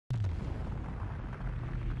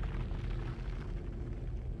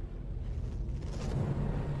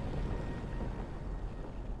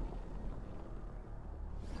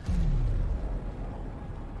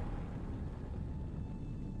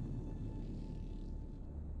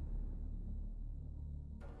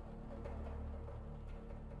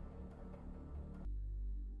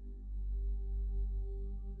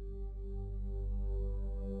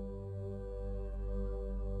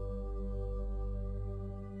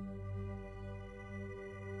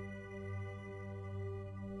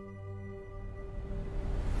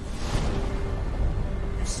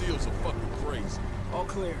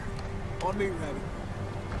clear. On me, Rabbit.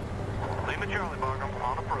 Lima Charlie, Barnum,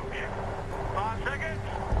 on approach. 5 seconds.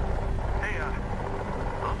 Hey,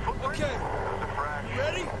 those footprints? Okay. Those are fresh. You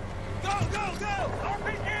ready? Go, go, go!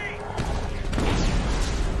 RPG!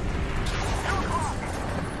 2 o'clock.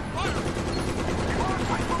 Fire!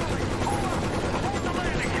 Hold the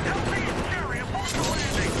landing. Help me and Jerry aboard the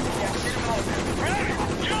landing. Yeah, get him out there. Ready?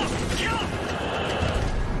 Jump! Jump!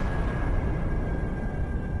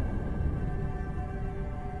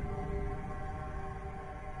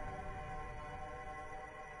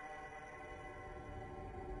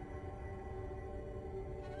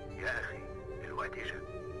 يا أخي الوقت إجا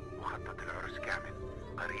مخطط العرس كامل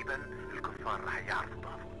قريبا الكفار رح يعرفوا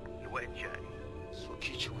ضعفهم الوقت جاي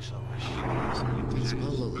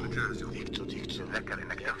تذكر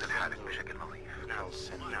إنك تغسل حالك بشكل نظيف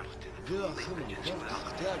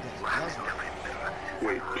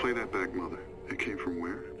Wait, play that back, Mother. It came from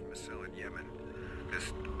where? From a cell in Yemen.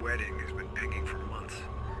 This wedding has been pinging for months.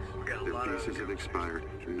 We got a Their lot of visas have expired,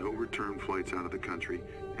 no return flights out of the country,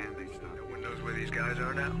 and they stopped. No one knows where these guys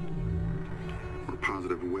are now. A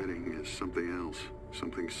positive wedding is something else,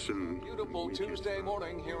 something soon. Beautiful Tuesday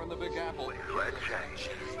morning here in the Big Apple. الوقت جاي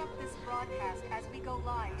Interrupt this broadcast as we go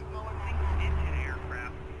live to lower Binyon. Engine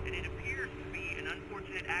aircraft, and it appears to be an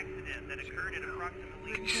unfortunate accident that occurred at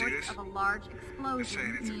approximately... Can you see this? Reports of a large They're explosion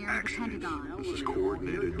saying it's an near the accident. Pentagon. This is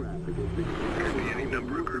coordinated. Could be any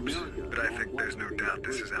number of groups, but I think there's no doubt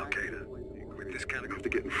this is Al-Qaeda. With this kind We of have to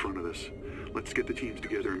get in front of this. Let's get the teams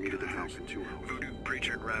together and meet at the house in 2 hours. Voodoo,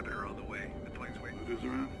 Preacher, and Rabbit are on the way. The plane's waiting. Who's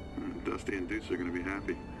around? Dusty and Deuce are going to be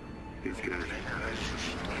happy. These guys.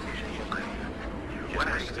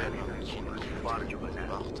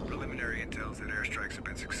 Preliminary intel that airstrikes have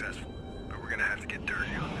been successful, but we're gonna have to get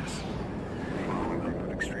dirty on this. Following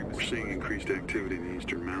them, we're seeing increased activity in the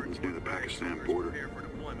eastern mountains near the Pakistan border.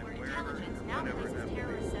 Intelligence now places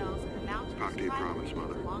terror cells in the mountains. Pakti province,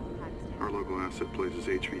 Mother. Our local asset places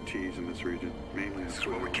HVTs in this region, mainly in This is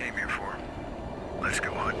what we came here for. Let's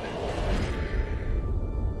go on.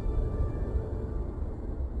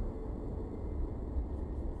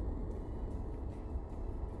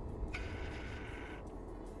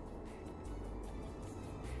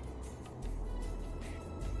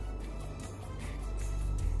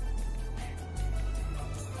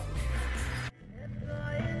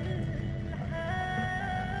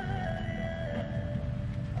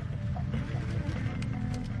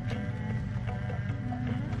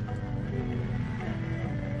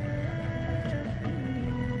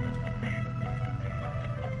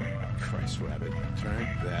 Rabbit, turn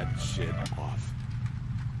that shit off.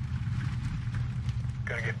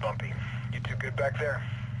 Gonna get bumpy. You two good back there?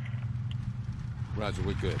 Roger,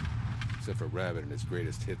 we're good. Except for Rabbit and his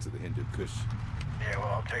greatest hits of the Hindu Kush. Yeah, well,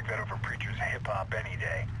 I'll take that over Preacher's hip-hop any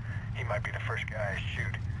day. He might be the first guy I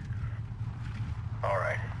shoot. All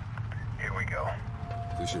right, here we go.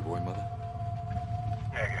 Is this your boy, Mother?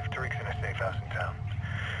 Negative. Tariq's in a safe house in town.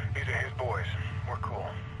 These are his boys. We're cool.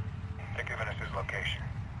 They're giving us his location.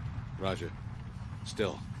 Roger.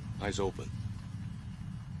 Still. Eyes open.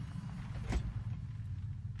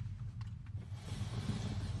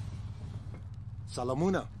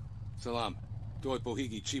 Salamuna. Salam. Doi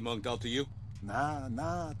Pohigi Chimong Dal to you? Na,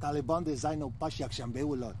 Taliban de Zaino Pashyak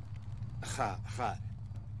Shambeulot. Ha.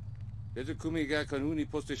 Better Kumiga Kanuni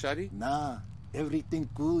Postishari? Nah, everything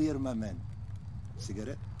cool here, my man.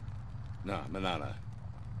 Cigarette? Nah, manana.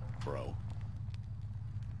 Bro.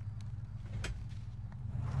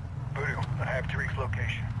 Voodoo, I have Tariq's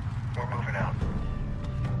location. We're moving out.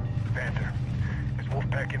 Panther, is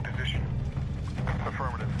Wolfpack in position?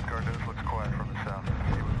 Affirmative. Gardez looks quiet from the south.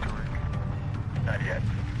 He was Tariq. Not yet.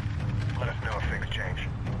 Let us know if things change.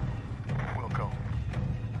 We'll go.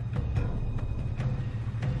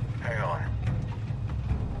 Hang on.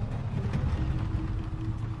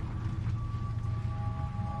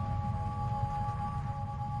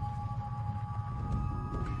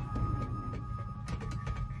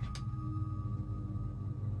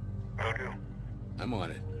 Voodoo. I'm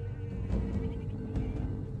on it.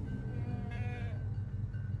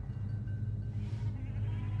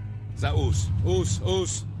 Zaus.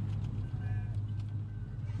 Us.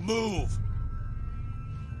 Move!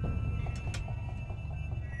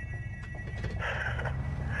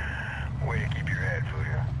 Way to keep your head,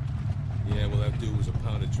 Voodoo. Yeah, well, that dude was a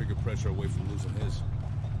pound of trigger pressure away from losing his.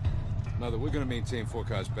 Mother, we're gonna maintain 4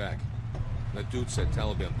 cars back. That dude said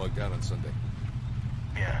Taliban bugged out on Sunday.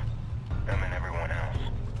 Yeah, them and everyone else.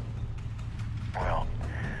 Well,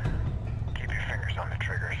 keep your fingers on the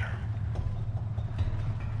triggers.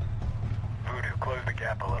 Voodoo, close the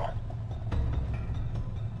gap a little.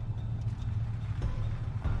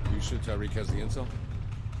 You sure Tariq has the intel?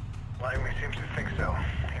 Langley seems to think so.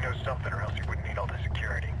 He knows something or else he wouldn't need all the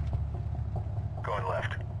security. Going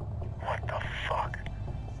left. What the fuck?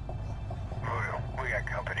 Voodoo, we got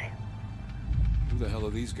company. Who the hell are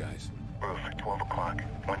these guys? Roof, 12 o'clock.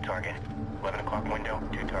 One target. 11 o'clock window,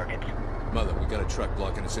 2 targets. Mother, we got a truck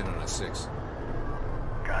blocking us in on a 6.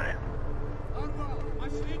 Got it.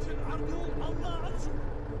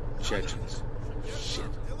 Chechens. Shit.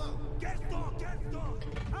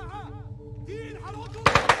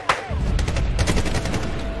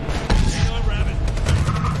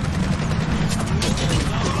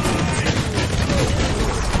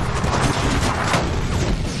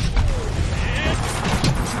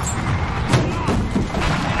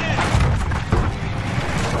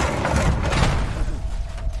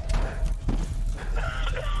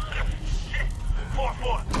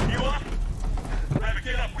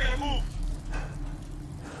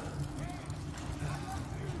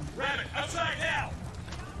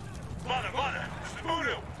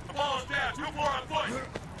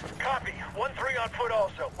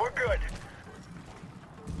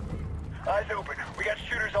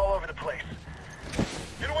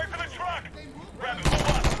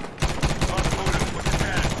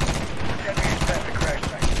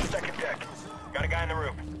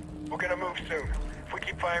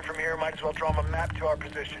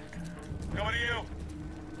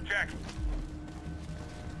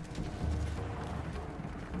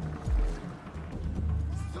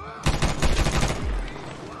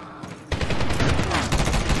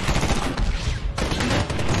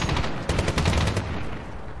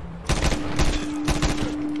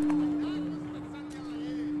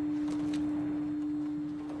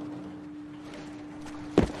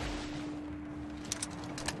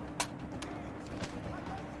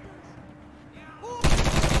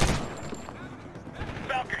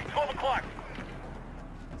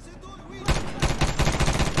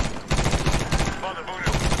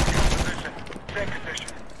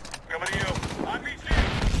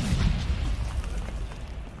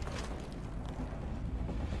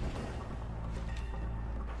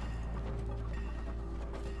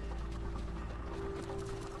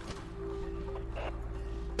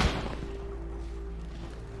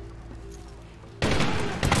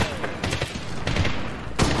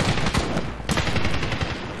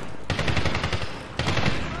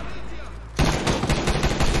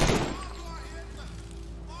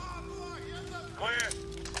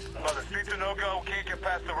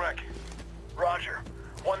 Roger.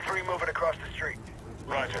 1-3 moving across the street.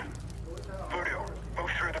 Roger. Voodoo, move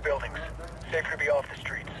through the buildings. Safer to be off the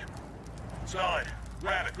streets. Solid.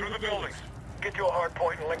 Rabbit, through the buildings. Get to a hard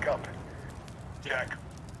point and link up. Jack.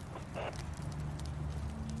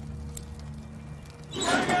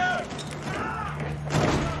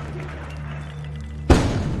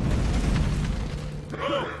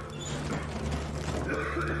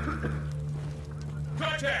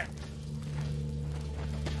 Contact!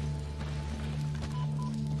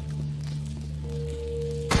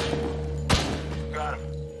 Got him.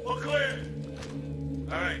 We're clear.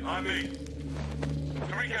 All right, on me.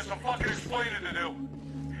 Tariq has some fucking explaining to do.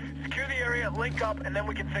 Secure the area, link up, and then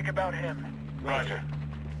we can think about him. Roger.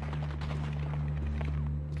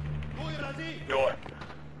 Door.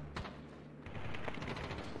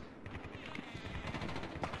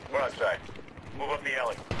 We're outside. Move up the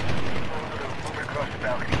alley. Move across the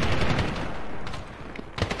balcony.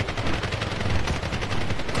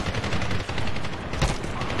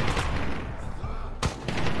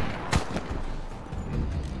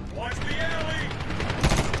 Watch the alley!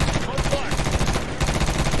 Close by.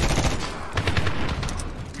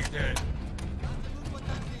 He's dead.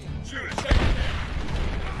 Shoot it, take it.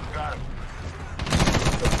 Got him.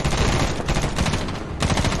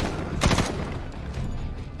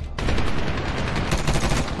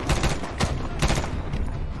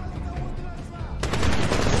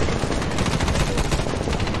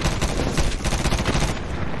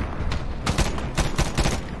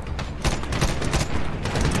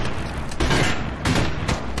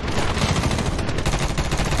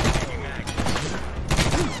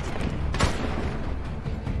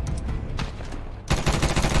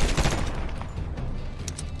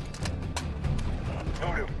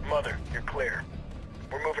 Voodoo, Mother, you're clear.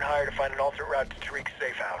 We're moving higher to find an alternate route to Tariq's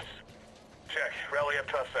safe house. Check. Rally up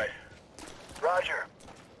topside. Roger.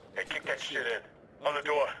 Hey, kick that shit in. On the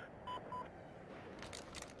door.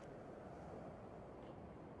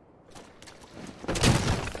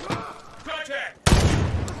 Contact!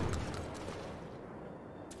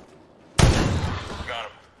 Got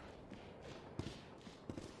him.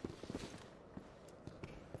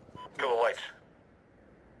 Kill the lights.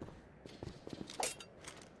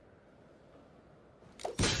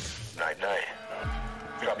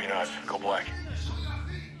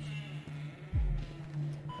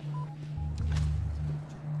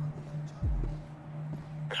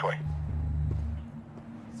 This way.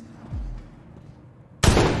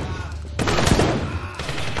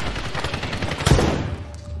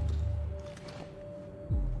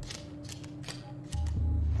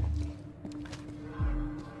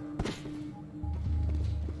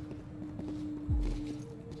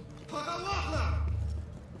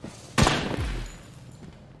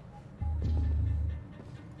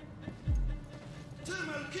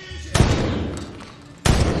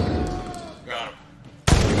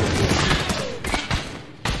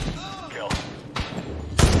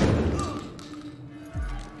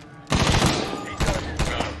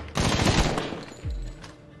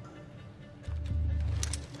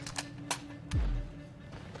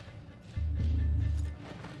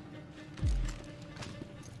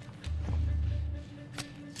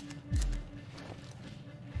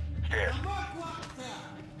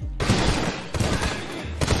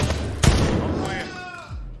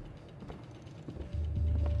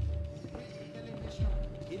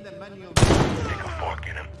 Take a fork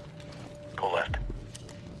in him. Go left.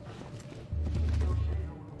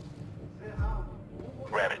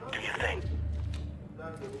 Grab it. Do your thing.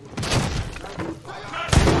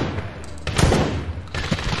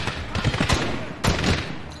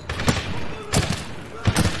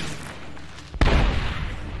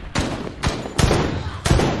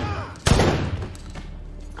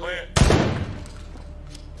 Clear.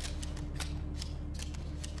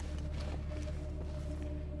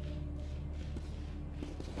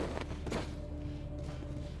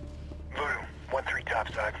 Voodoo, 1-3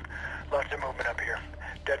 topside. Lots of movement up here.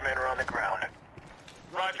 Dead men are on the ground.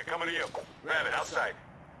 Roger, coming to you. Grab it, outside.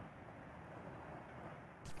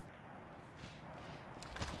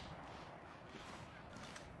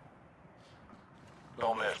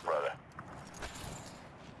 Don't miss, brother.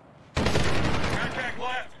 Contact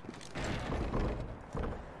left.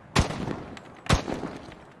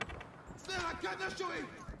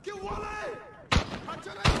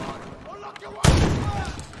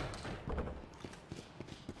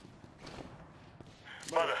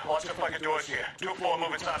 Mother, watch the fucking doors here. 2-4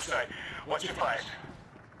 moving topside. Watch your fires.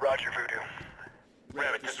 Roger, Voodoo.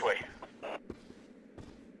 Grab it this way.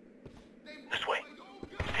 This way.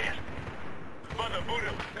 Stairs. Mother,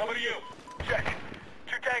 Voodoo, coming to you. Check.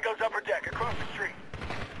 2 tangos upper deck, across the street.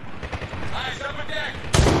 Eyes upper deck.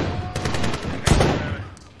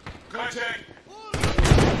 Contact.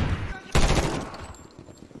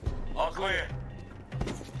 All clear.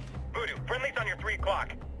 Voodoo, friendly's on your 3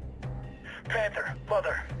 o'clock. Panther,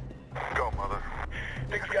 Mother. Go, Mother.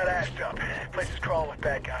 Things got assed up. Place is crawling with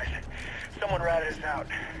bad guys. Someone ratted us out.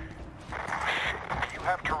 You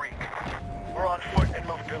have Tariq. We're on foot and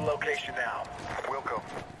moving to the location now. We'll go.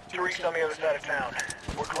 Tariq's on the other side of town.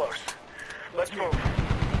 We're close. Let's move.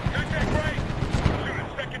 Contact right. Shoot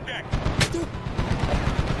at second deck.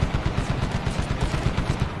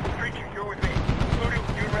 Preacher, you're with me. Voodoo,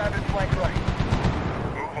 you and Rabbit flank right.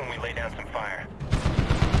 Move when we lay down some fire.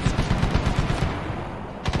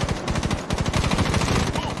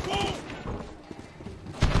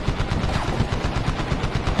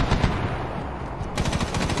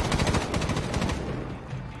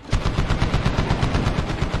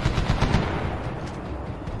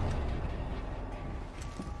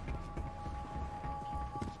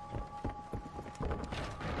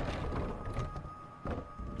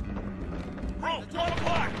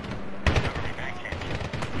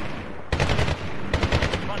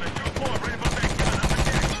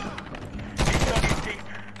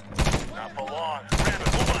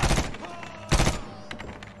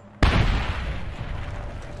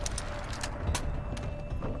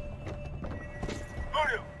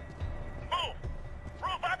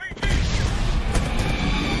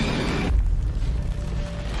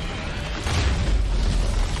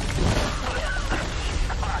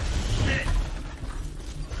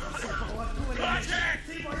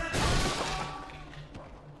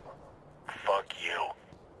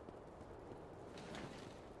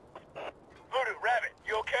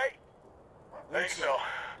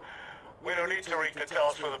 Tariq to tell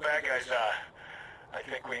us where the bad guys are. I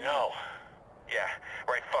think we know. Yeah,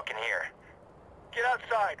 right fucking here. Get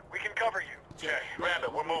outside. We can cover you. Check.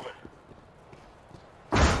 Rabbit, we're moving.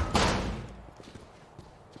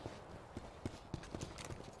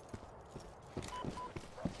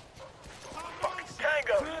 Fuck.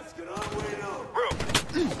 Tango! Room.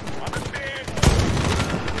 Understand?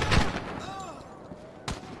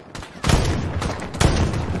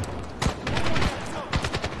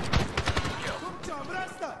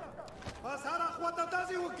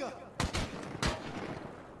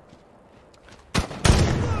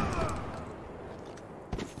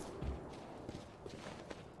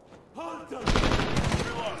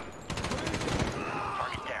 Reload.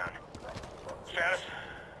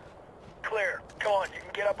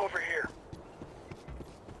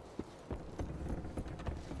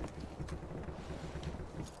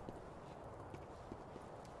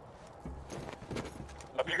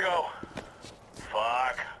 go.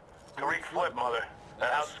 Fuck. Tariq flip, mother.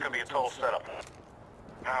 That house is gonna be a total setup.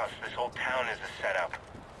 House, this whole town is a setup.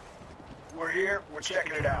 We're here, we're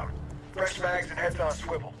checking it out. Fresh bags and heads on a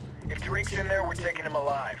swivel. If Tariq's in there, we're taking him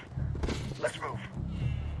alive. Let's move.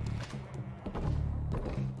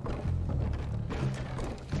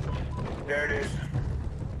 There it is.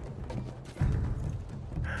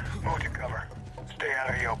 Move to cover. Stay out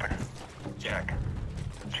of the open. Check.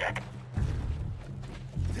 Check.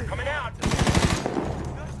 Coming out!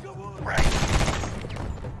 Right.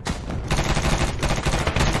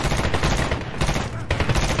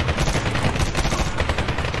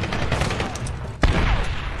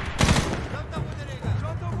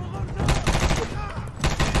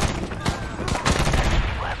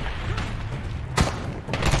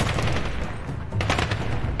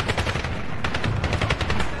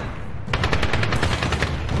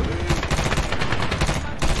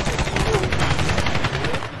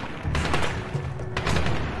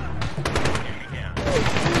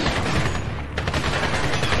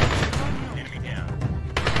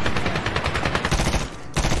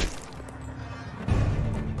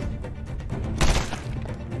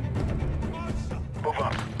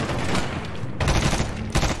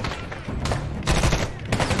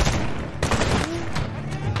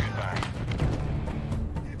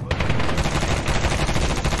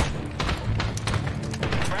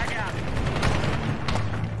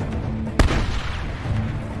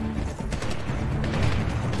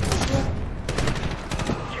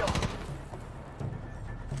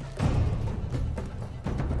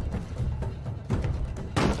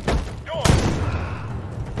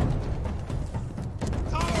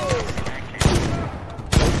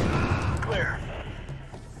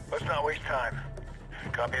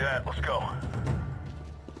 Copy that. Let's go.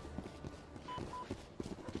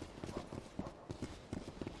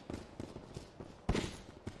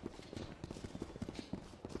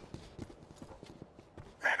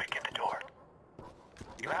 Rabbit, get the door.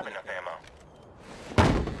 You have enough ammo.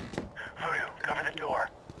 Voodoo, cover the door.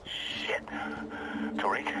 Shit.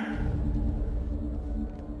 Tariq?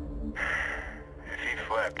 If he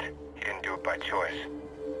flipped, he didn't do it by choice.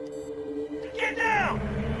 Get down!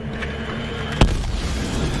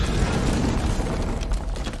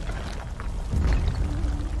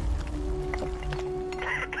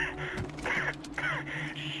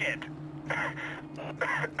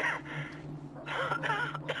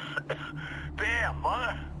 Damn,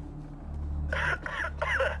 mother.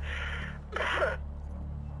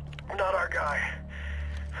 Not our guy.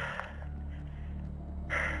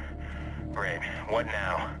 Great. What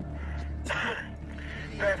now?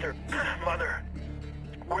 Panther, mother.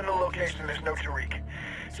 We're in the location. There's no Tariq.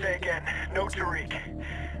 Say again. No Tariq.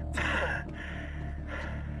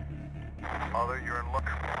 Mother, you're in luck.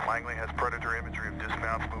 Langley has predator imagery of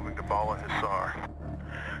dismounts moving to Bala Hissar.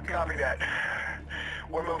 Copy that.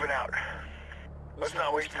 We're moving out. Let's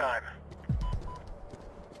not waste time.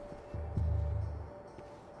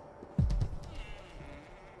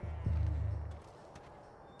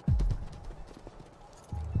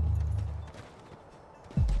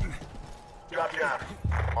 Drop down.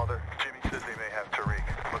 Mother, Jimmy says they may have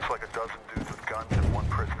Tariq. Looks like a dozen dudes with guns and one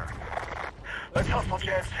prisoner. Let's hustle,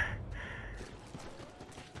 gents.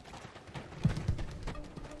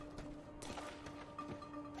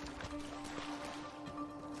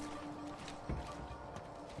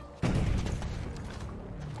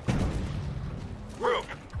 Group.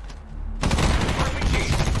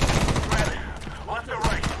 Red, left or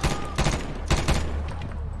right?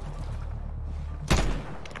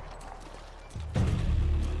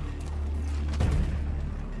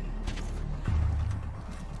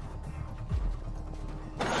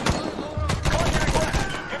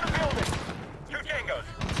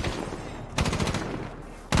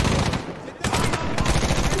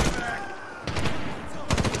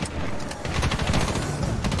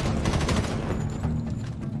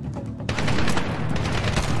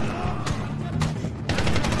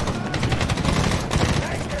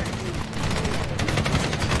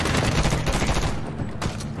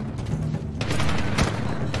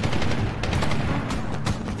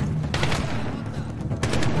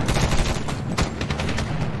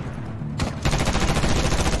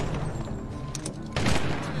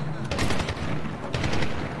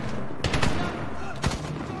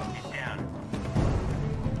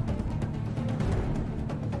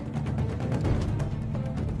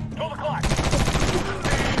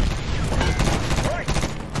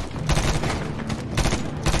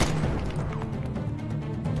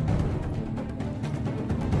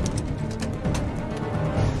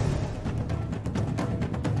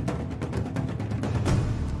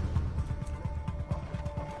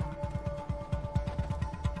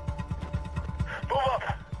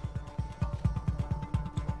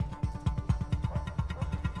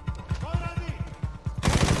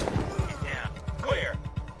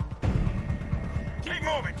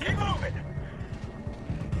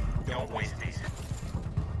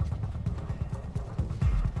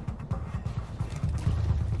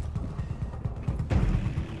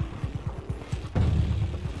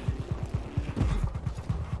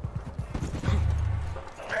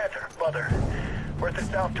 Mother. We're at the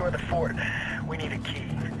south door of the fort. We need a key.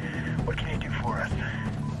 What can you do for us?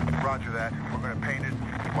 Roger that. We're gonna paint it.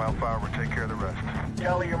 Wildfire will take care of the rest.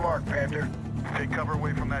 Tally your mark, Panther. Take cover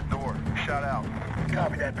away from that door. Shot out.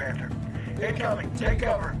 Copy that, Panther. Incoming. Take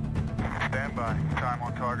cover. Stand by. Time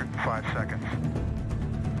on target, 5 seconds.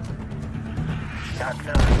 Not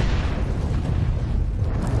done.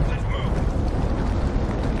 Let's move.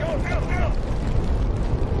 Go, go, go!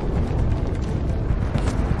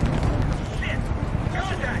 Shit!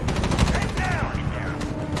 Contact! Head down!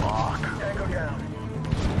 Fuck. Tango down.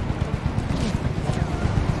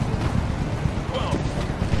 12.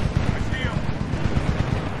 I see him.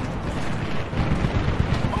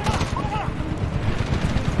 Move up, move up!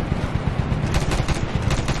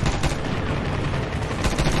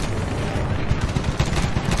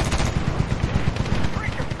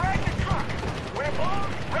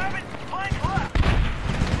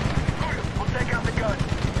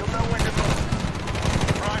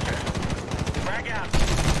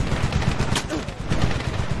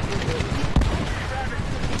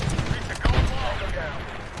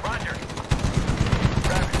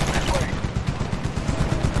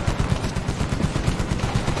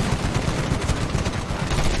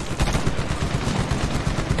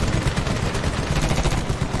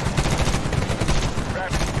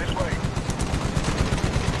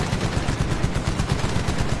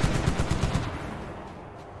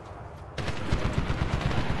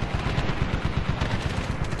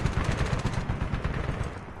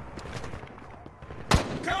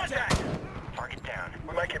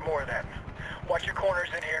 Watch your corners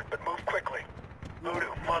in here, but move quickly. Voodoo,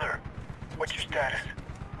 Mother, what's your status?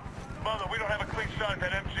 Mother, we don't have a clean shot at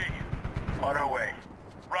that MG. On our way.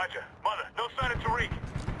 Roger. Mother, no sign of Tariq.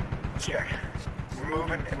 Check. We're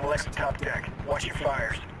moving and we'll exit top deck. Watch your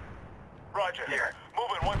fires. Roger. Here.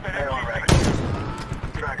 Moving once that Hang on, MG...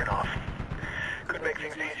 Rabbit. Drag it off. Could make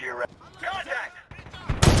things easier, Rabbit. Contact!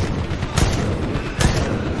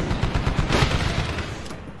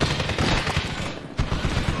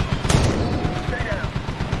 Stay down.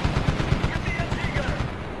 Get the MG gunner.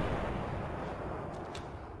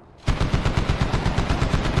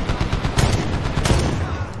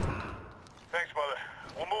 Thanks, Mother.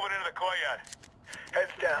 We're moving into the courtyard.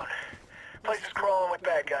 Heads down. Place is crawling with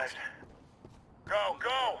bad guys. Go,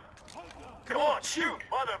 go! Come on, shoot!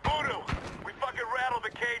 Mother, Voodoo! We fucking rattled the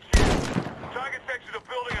cage here. Target section of the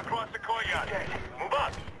building across the courtyard. Okay. Move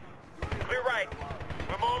up! Clear right.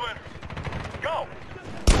 We're moving. Go!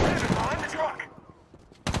 Rabbit, behind the truck!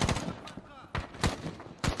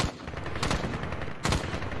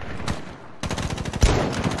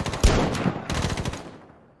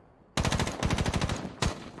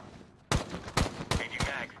 Changing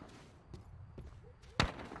mags.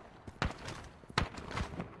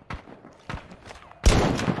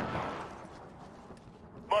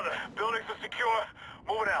 Mother, buildings are secure.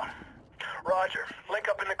 Moving out. Roger. Link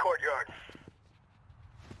up in the courtyard.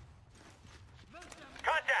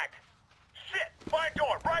 Contact! Shit! Fire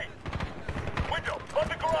door, right! Window, above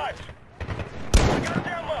the garage! I got it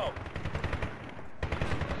down low!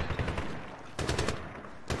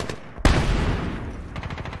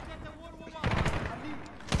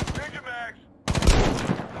 Change your mags!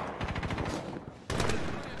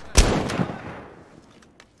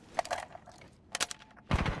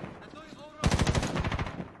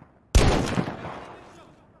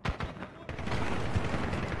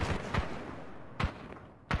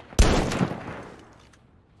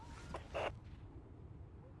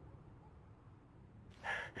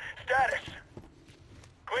 Status.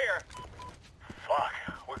 Clear! Fuck,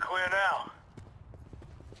 we're clear now.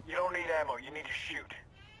 You don't need ammo. You need to shoot.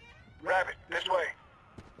 Rabbit, this way.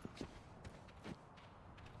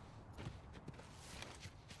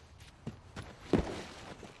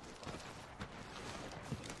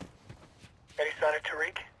 Any sign of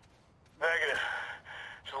Tariq? Negative.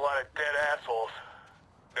 There's a lot of dead assholes.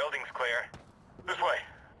 Building's clear. This way.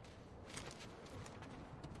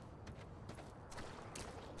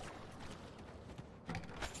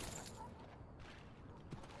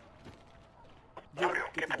 Voodoo,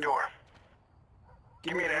 get the door.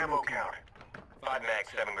 Give me an ammo count. 5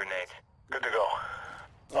 mags, 7 grenades. Good to go.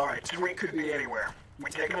 All right, Tariq could be anywhere.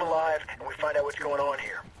 We take him alive, and we find out what's going on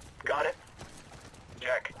here. Got it?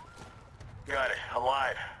 Check. Got it.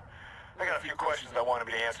 Alive. I got a few questions I want him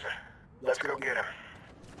to answer. Let's go get him.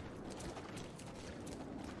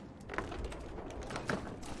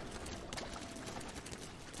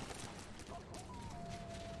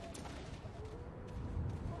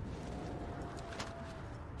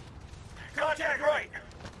 Contact right!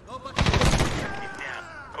 Down.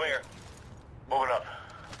 Clear. Moving up.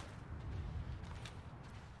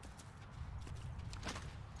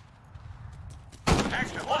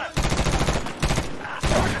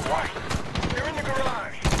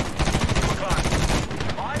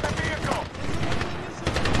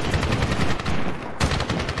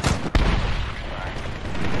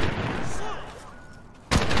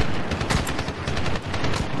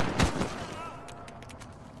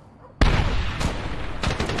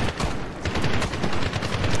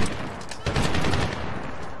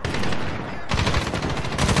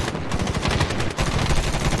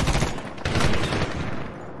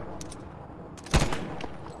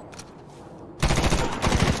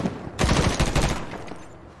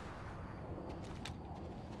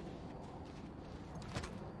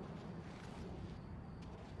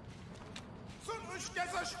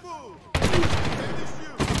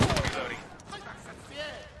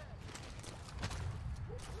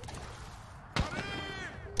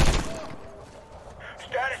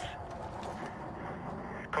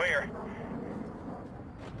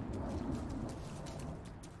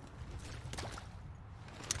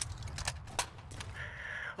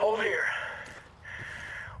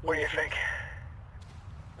 What do you think?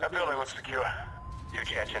 That building looks secure. Your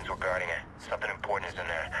Chechens were guarding it. Something important is in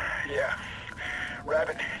there. Yeah.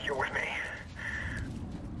 Rabbit, you're with me.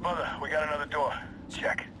 Mother, we got another door.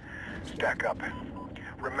 Check. Stack up.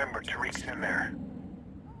 Remember, Tariq's in there.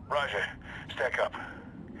 Roger. Stack up.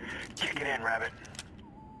 Kick it in, Rabbit.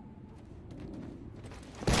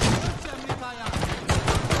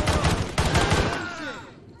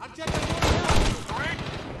 Tariq?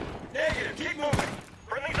 Negative. Keep moving.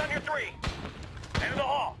 Friendly's on your 3. End of the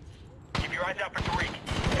hall. Keep your eyes out for Tariq.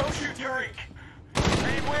 Don't shoot Tariq.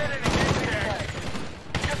 Ain't winning against that.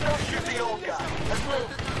 Just don't shoot the old guy. Let's move.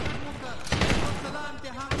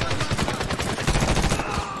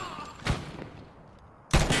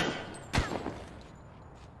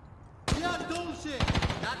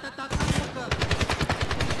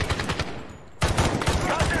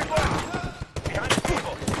 Contact left. Behind the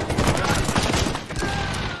people.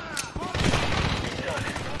 Done.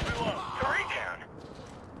 Tariq down.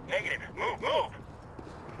 Negative. Move.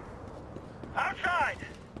 Outside.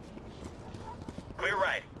 Clear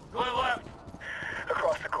right. Clear left.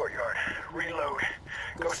 Across the courtyard. Reload.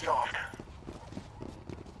 Go soft.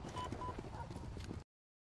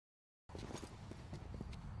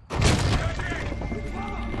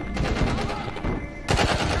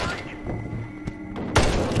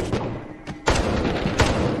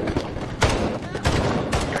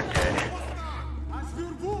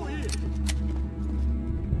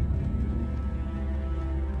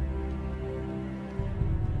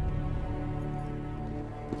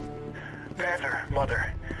 Panther,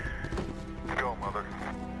 Mother. Go, Mother.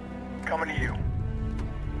 Coming to you.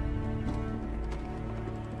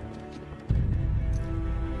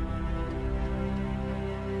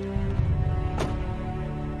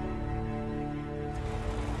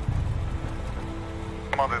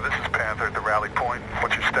 Mother, this is Panther at the rally point.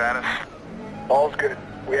 What's your status? All's good.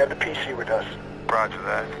 We have the PC with us. Roger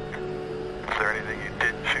that. Is there anything you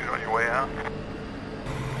didn't shoot on your way out?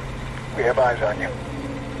 We have eyes on you.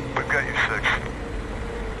 We've got you 6.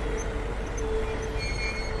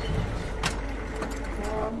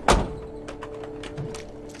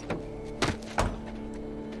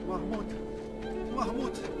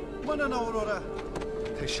 محمود من أورورا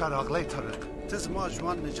تشارق لي طارق تسمع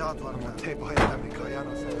جوان نجات ورنا تيبهای امریکایان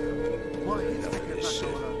ما هیچ فکر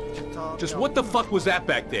نکنم. Just what the fuck was that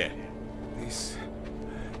back there? This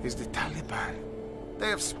is the Taliban. They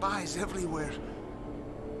have spies everywhere.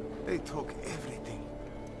 They took everything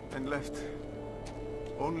and left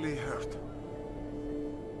only hurt.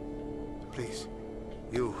 Please,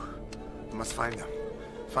 you must find them.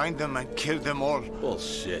 Find them and kill them all.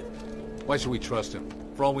 Bullshit. Why should we trust him?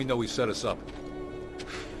 For all we know, he set us up.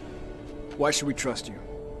 Why should we trust you?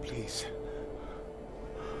 Please.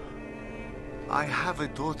 I have a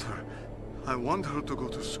daughter. I want her to go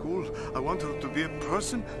to school. I want her to be a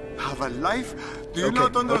person, have a life. Do you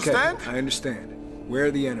not understand? Okay, I understand. Where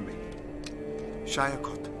are the enemy?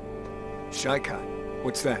 Shayakot. Shaikat.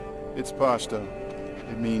 What's that? It's Pashto.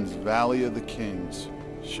 It means Valley of the Kings.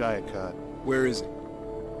 Shayakat. Where is it?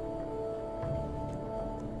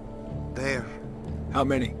 There. How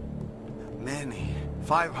many? Many.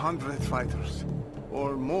 500 fighters.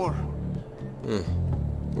 Or more.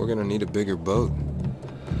 We're gonna need a bigger boat.